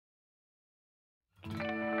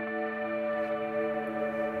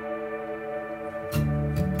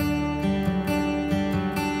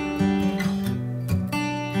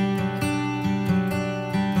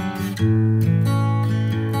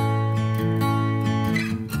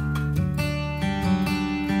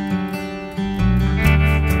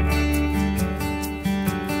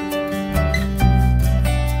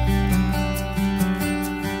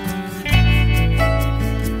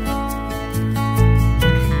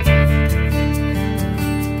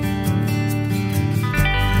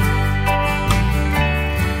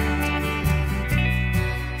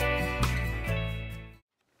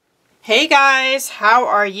Hey guys, how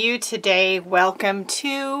are you today? Welcome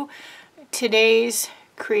to today's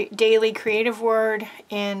daily creative word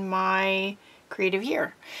in my creative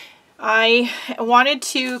year. I wanted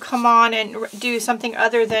to come on and do something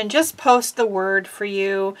other than just post the word for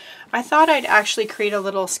you. I thought I'd actually create a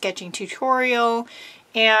little sketching tutorial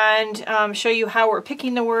and show you how we're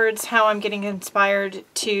picking the words, how I'm getting inspired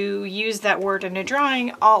to use that word in a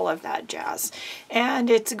drawing, all of that jazz. And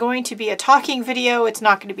it's going to be a talking video. It's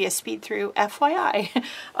not going to be a speed through, FYI.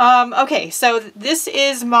 Okay, so this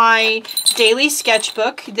is my daily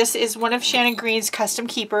sketchbook. This is one of Shannon Green's custom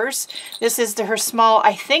keepers. This is her small,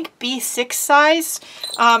 I think, B6 size.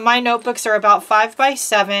 My notebooks are about 5 by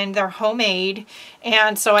 7. They're homemade.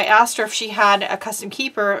 And so I asked her if she had a custom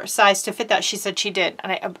keeper size to fit that. She said she did.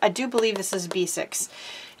 And I do believe this is B6.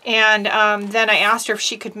 And then I asked her if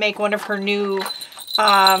she could make one of her new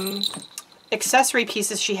accessory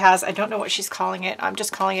pieces she has. I don't know what she's calling it. I'm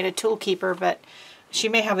just calling it a tool keeper, but she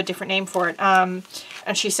may have a different name for it. And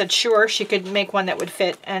she said sure, she could make one that would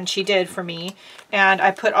fit, and she did for me. And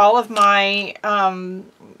I put all of my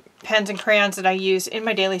pens and crayons that I use in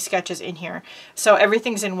my daily sketches in here. So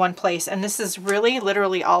everything's in one place. And this is really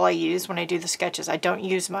literally all I use when I do the sketches. I don't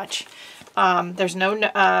use much. There's no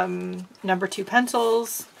number 2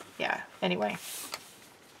 pencils. Yeah, anyway.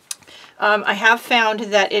 I have found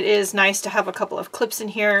that it is nice to have a couple of clips in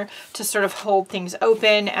here to sort of hold things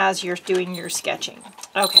open as you're doing your sketching.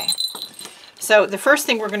 Okay, so the first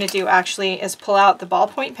thing we're going to do actually is pull out the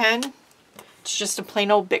ballpoint pen. It's just a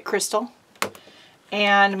plain old Bic Crystal.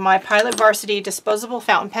 And my Pilot Varsity disposable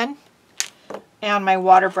fountain pen. And my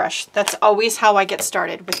water brush. That's always how I get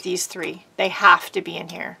started with these 3. They have to be in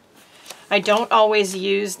here. I don't always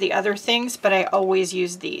use the other things, but I always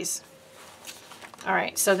use these.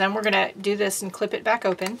 Alright, so then we're going to do this and clip it back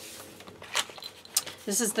open.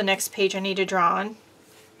 This is the next page I need to draw on.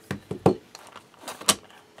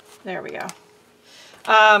 There we go.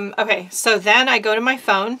 Okay, so then I go to my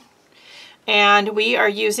phone, and we are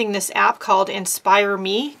using this app called Inspire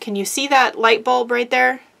Me. Can you see that light bulb right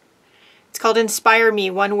there? It's called Inspire Me,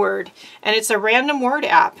 one word, and it's a random word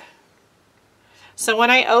app. So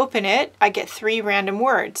when I open it, I get 3 random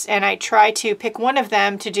words, and I try to pick one of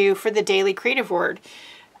them to do for the daily creative word.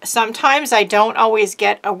 Sometimes I don't always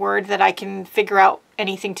get a word that I can figure out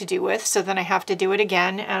anything to do with, so then I have to do it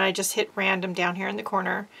again, and I just hit random down here in the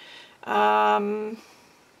corner.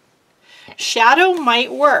 Shadow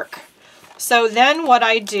might work. So then what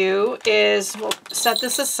I do is, we'll set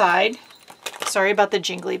this aside. Sorry about the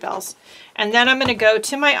jingly bells. And then I'm going to go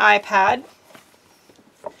to my iPad.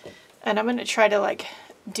 And I'm going to try to like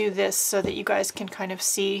do this so that you guys can kind of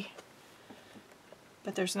see.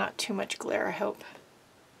 But there's not too much glare, I hope.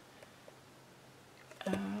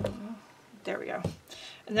 There we go.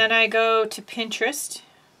 And then I go to Pinterest.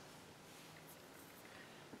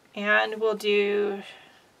 And we'll do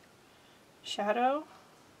shadow.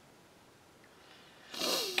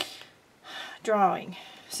 Drawing.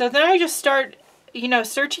 So then I just start, you know,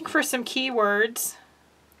 searching for some keywords.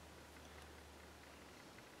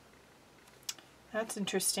 That's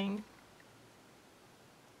interesting.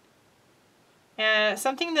 And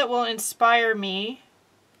something that will inspire me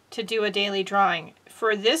to do a daily drawing.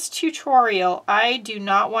 For this tutorial, I do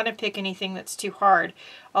not want to pick anything that's too hard.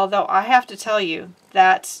 Although I have to tell you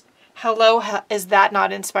that, hello, is that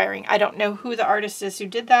not inspiring? I don't know who the artist is who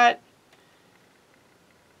did that.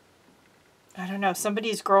 I don't know,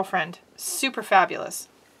 somebody's girlfriend. Super fabulous.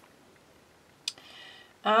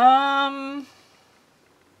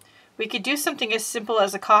 We could do something as simple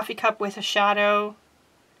as a coffee cup with a shadow.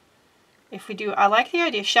 If we do, I like the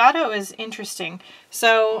idea. Shadow is interesting.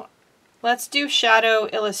 So let's do shadow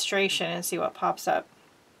illustration and see what pops up.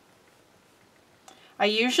 I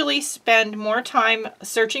usually spend more time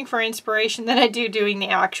searching for inspiration than I do doing the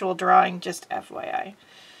actual drawing, just FYI.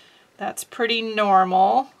 That's pretty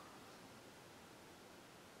normal.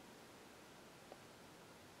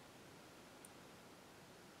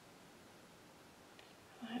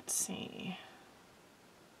 Let's see.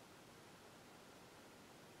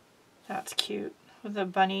 That's cute. With a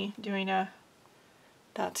bunny doing a...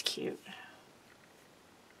 That's cute.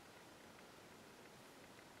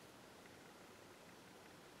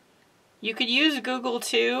 You could use Google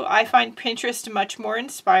too. I find Pinterest much more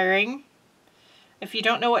inspiring. If you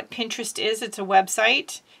don't know what Pinterest is, it's a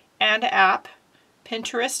website and app.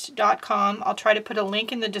 Pinterest.com. I'll try to put a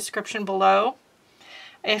link in the description below.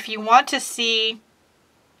 If you want to see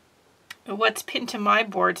what's pinned to my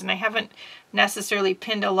boards, and I haven't necessarily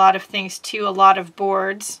pinned a lot of things to a lot of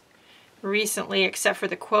boards recently, except for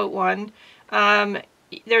the quote one.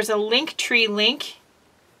 There's a Linktree link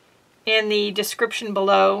in the description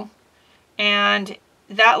below And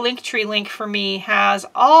that Linktree link for me has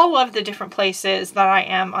all of the different places that I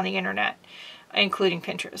am on the internet, including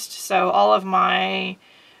Pinterest. So all of my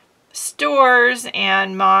stores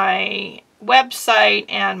and my website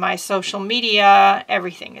and my social media,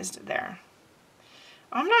 everything is there.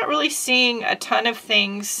 I'm not really seeing a ton of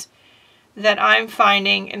things that I'm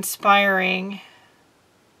finding inspiring.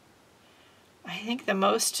 I think the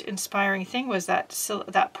most inspiring thing was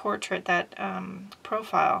that portrait, that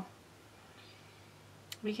profile.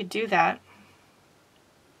 We could do that.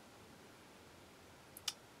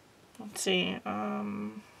 Let's see.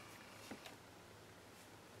 Oh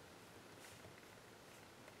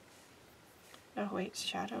wait,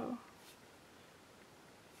 shadow.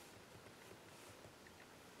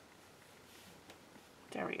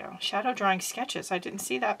 There we go. Shadow drawing sketches. I didn't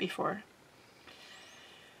see that before.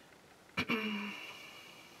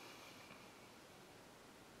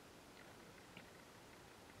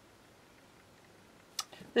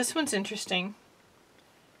 This one's interesting.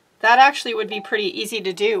 That actually would be pretty easy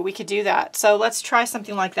to do. We could do that. So let's try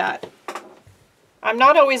something like that. I'm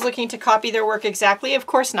not always looking to copy their work exactly. Of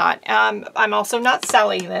course not. I'm also not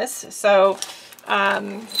selling this. So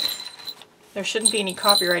there shouldn't be any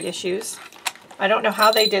copyright issues. I don't know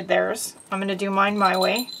how they did theirs. I'm going to do mine my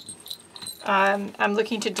way. I'm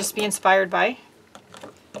looking to just be inspired by.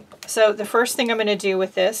 So the first thing I'm going to do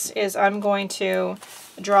with this is I'm going to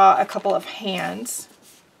draw a couple of hands.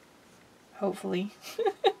 Hopefully.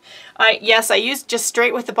 Yes, I used just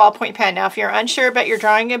straight with the ballpoint pen. Now, if you're unsure about your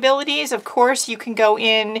drawing abilities, of course, you can go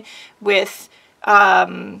in with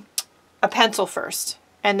a pencil first.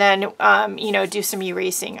 And then, you know, do some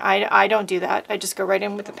erasing. I don't do that. I just go right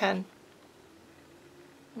in with the pen.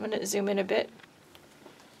 I'm going to zoom in a bit.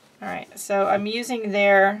 All right, so I'm using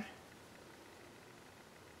their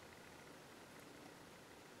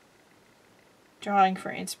drawing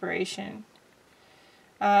for inspiration.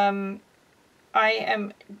 I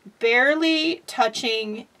am barely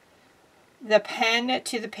touching the pen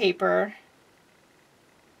to the paper.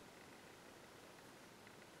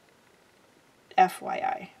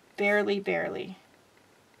 FYI, barely, barely.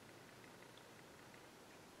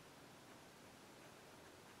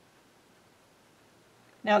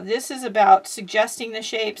 Now this is about suggesting the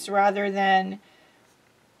shapes rather than,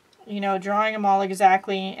 you know, drawing them all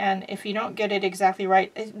exactly. And if you don't get it exactly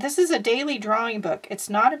right, this is a daily drawing book.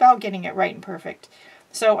 It's not about getting it right and perfect.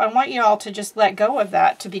 So I want you all to just let go of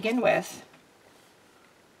that to begin with.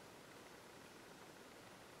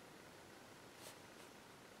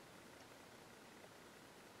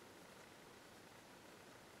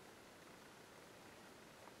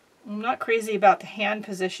 I'm not crazy about the hand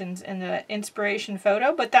positions in the inspiration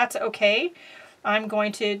photo, but that's okay. I'm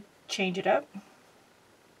going to change it up.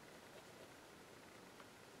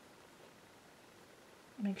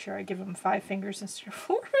 Make sure I give them 5 fingers instead of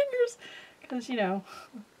 4 fingers, because, you know,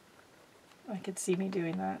 I could see me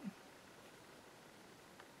doing that.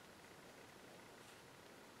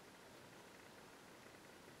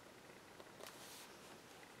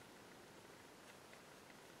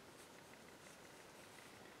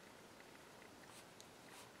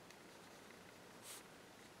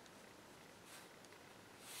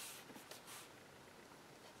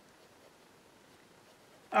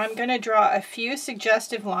 I'm going to draw a few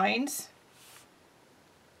suggestive lines.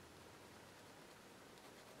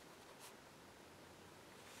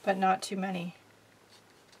 But not too many.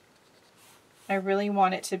 I really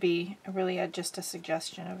want it to be just a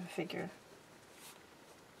suggestion of a figure.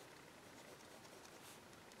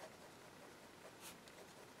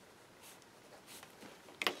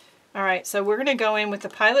 Alright, so we're going to go in with the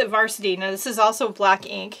Pilot Varsity. Now this is also black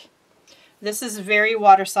ink. This is very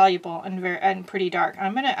water soluble and pretty dark.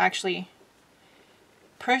 I'm going to actually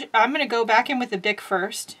I'm going to go back in with the Bic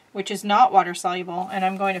first, which is not water soluble, and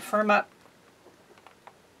I'm going to firm up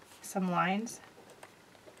some lines,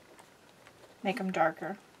 make them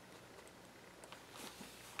darker.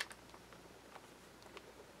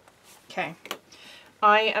 Okay,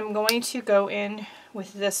 I am going to go in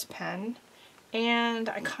with this pen, and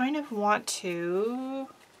I kind of want to,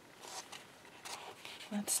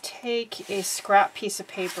 let's take a scrap piece of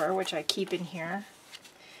paper, which I keep in here,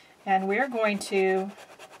 and we're going to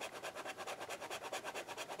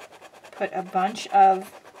put a bunch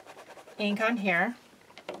of ink on here.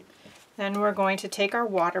 Then we're going to take our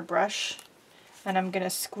water brush, and I'm going to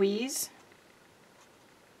squeeze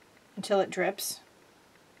until it drips.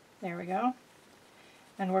 There we go.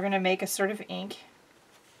 And we're going to make a sort of ink.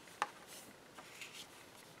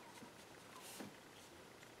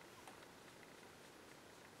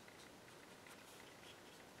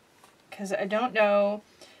 Because I don't know,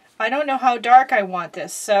 I don't know how dark I want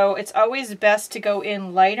this, so it's always best to go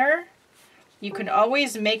in lighter. You can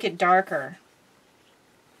always make it darker.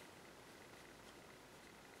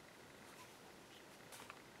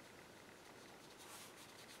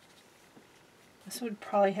 This would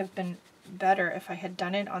probably have been better if I had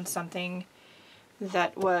done it on something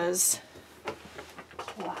that was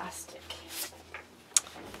plastic.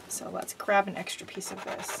 So let's grab an extra piece of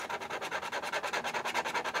this,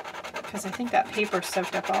 because I think that paper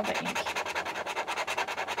soaked up all the ink.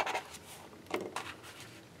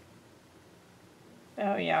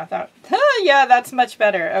 Oh yeah, yeah, that's much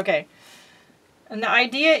better. Okay. And the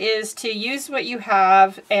idea is to use what you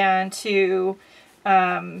have and to,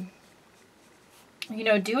 you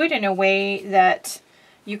know, do it in a way that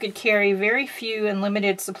you could carry very few and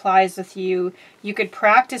limited supplies with you. You could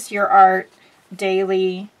practice your art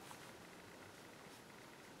daily.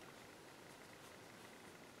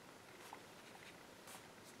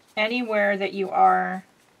 Anywhere that you are,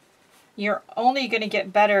 you're only going to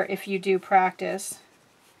get better if you do practice.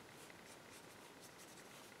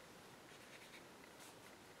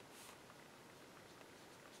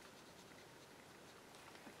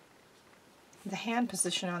 The hand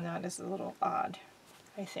position on that is a little odd,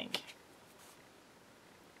 I think.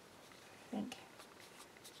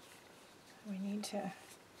 We need to,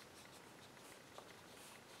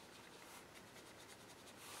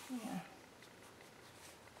 yeah.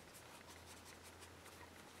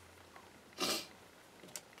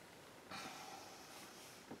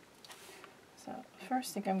 So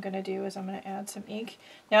first thing I'm going to do is I'm going to add some ink.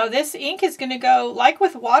 Now this ink is going to go, like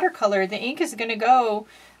with watercolor, the ink is going to go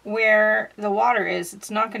where the water is. It's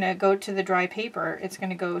not going to go to the dry paper. It's going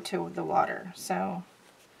to go to the water. So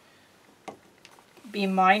be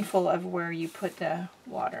mindful of where you put the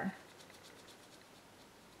water.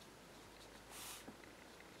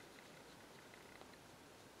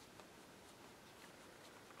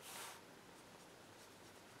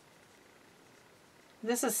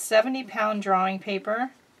 This is 70-pound drawing paper.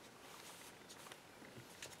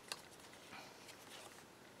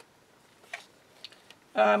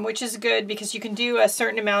 Which is good because you can do a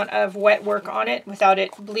certain amount of wet work on it without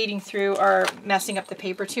it bleeding through or messing up the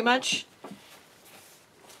paper too much.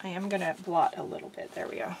 I am going to blot a little bit. There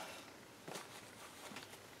we go.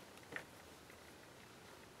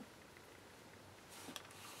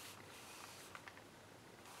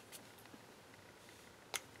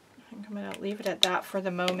 I'm going to leave it at that for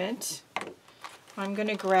the moment. I'm going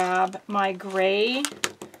to grab my gray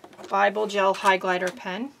Bible Gel Highlighter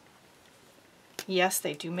pen. Yes,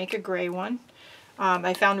 they do make a gray one.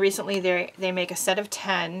 I found recently they make a set of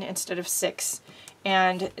 10 instead of 6.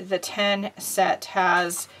 And the 10 set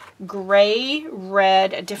has gray,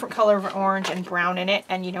 red, a different color of orange, and brown in it.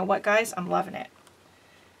 And you know what, guys? I'm loving it.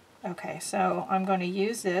 Okay, so I'm going to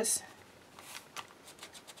use this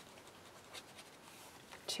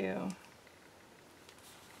to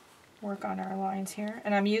work on our lines here.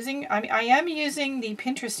 And I am using the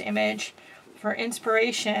Pinterest image for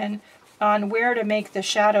inspiration on where to make the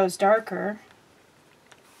shadows darker.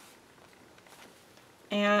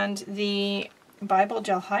 And the Bible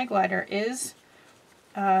Gel Highlighter is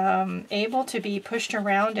able to be pushed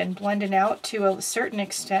around and blended out to a certain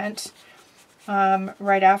extent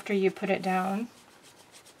right after you put it down.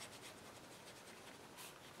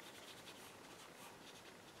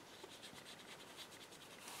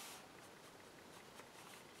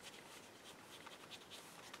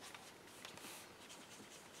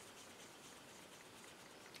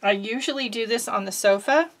 I usually do this on the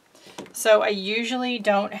sofa, so I usually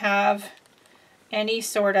don't have any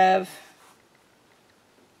sort of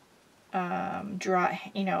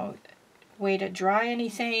dry, way to dry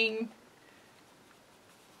anything.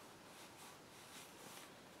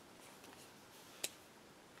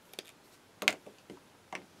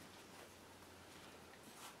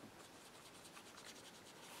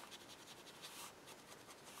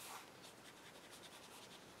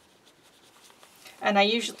 And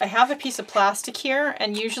I have a piece of plastic here,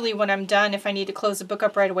 and usually when I'm done, if I need to close the book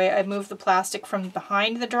up right away, I move the plastic from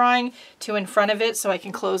behind the drawing to in front of it so I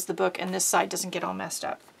can close the book and this side doesn't get all messed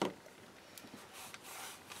up.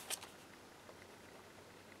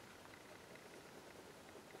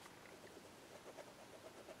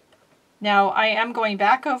 Now I am going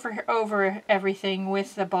back over everything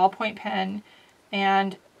with the ballpoint pen,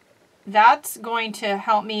 and that's going to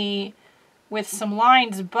help me with some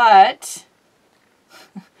lines, but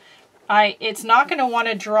it's not going to want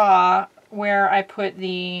to draw where I put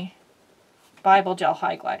the Bible Gel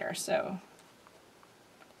Highlighter, so,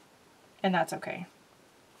 and that's okay.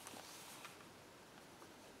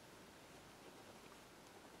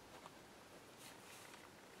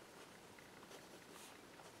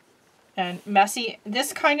 And messy.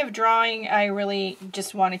 This kind of drawing, I really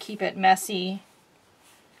just want to keep it messy.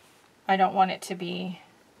 I don't want it to be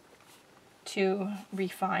too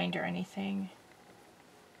refined or anything.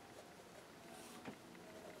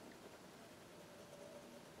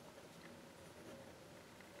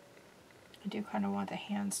 I do kind of want the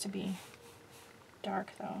hands to be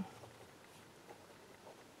dark though.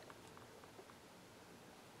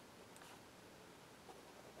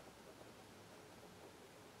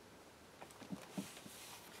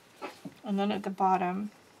 And then at the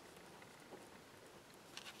bottom,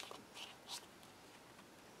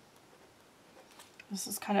 this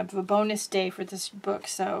is kind of a bonus day for this book,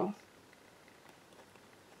 so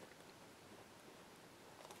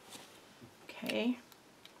okay.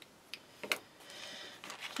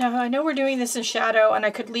 Now I know we're doing this in shadow and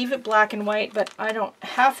I could leave it black and white, but I don't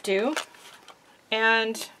have to.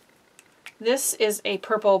 And this is a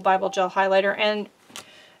purple Bible gel highlighter, and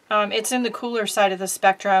it's in the cooler side of the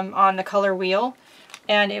spectrum on the color wheel,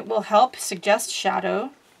 and it will help suggest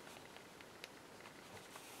shadow.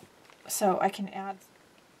 So I can add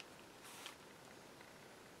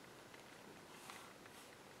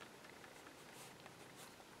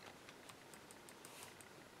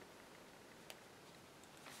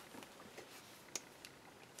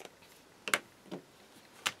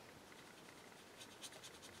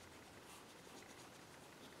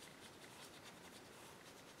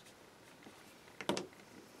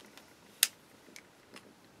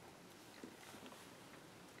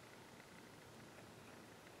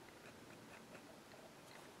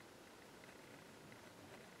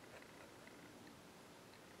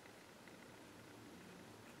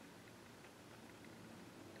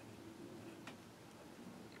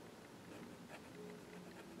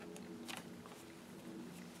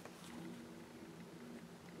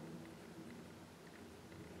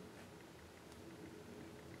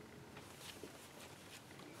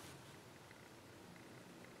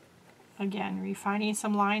again, refining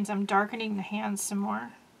some lines. I'm darkening the hands some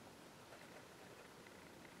more.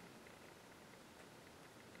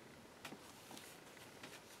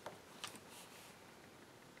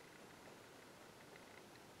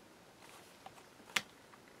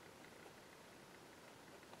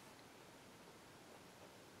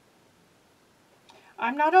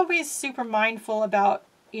 I'm not always super mindful about,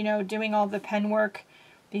 you know, doing all the pen work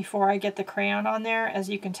before I get the crayon on there, as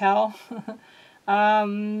you can tell.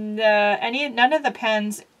 None of the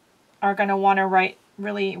pens are going to want to write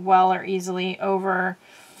really well or easily over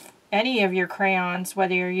any of your crayons,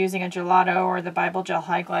 whether you're using a gelato or the Bible gel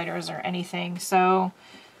highlighters or anything. So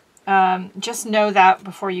just know that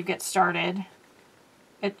before you get started.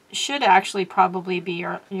 It should actually probably be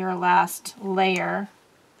your last layer.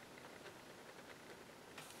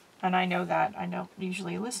 And I know that. I don't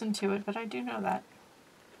usually listen to it, but I do know that.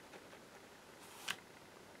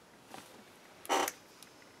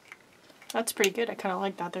 That's pretty good. I kind of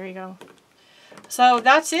like that. There you go. So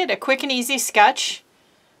that's it. A quick and easy sketch.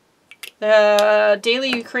 The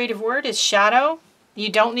daily creative word is shadow. You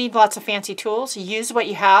don't need lots of fancy tools. Use what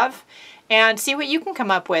you have and see what you can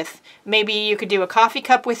come up with. Maybe you could do a coffee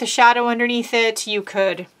cup with a shadow underneath it. You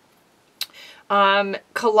could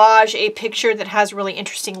collage a picture that has really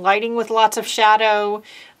interesting lighting with lots of shadow.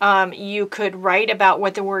 You could write about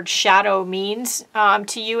what the word shadow means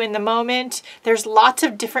to you in the moment. There's lots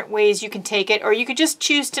of different ways you can take it, or you could just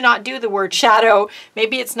choose to not do the word shadow.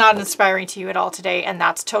 Maybe it's not inspiring to you at all today, and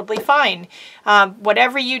that's totally fine.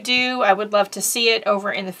 Whatever you do, I would love to see it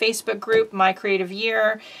over in the Facebook group, My Creative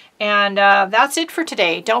Year. And that's it for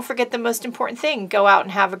today. Don't forget the most important thing. Go out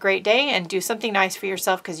and have a great day and do something nice for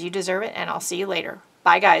yourself because you deserve it. And I'll see you later.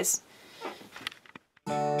 Bye, guys.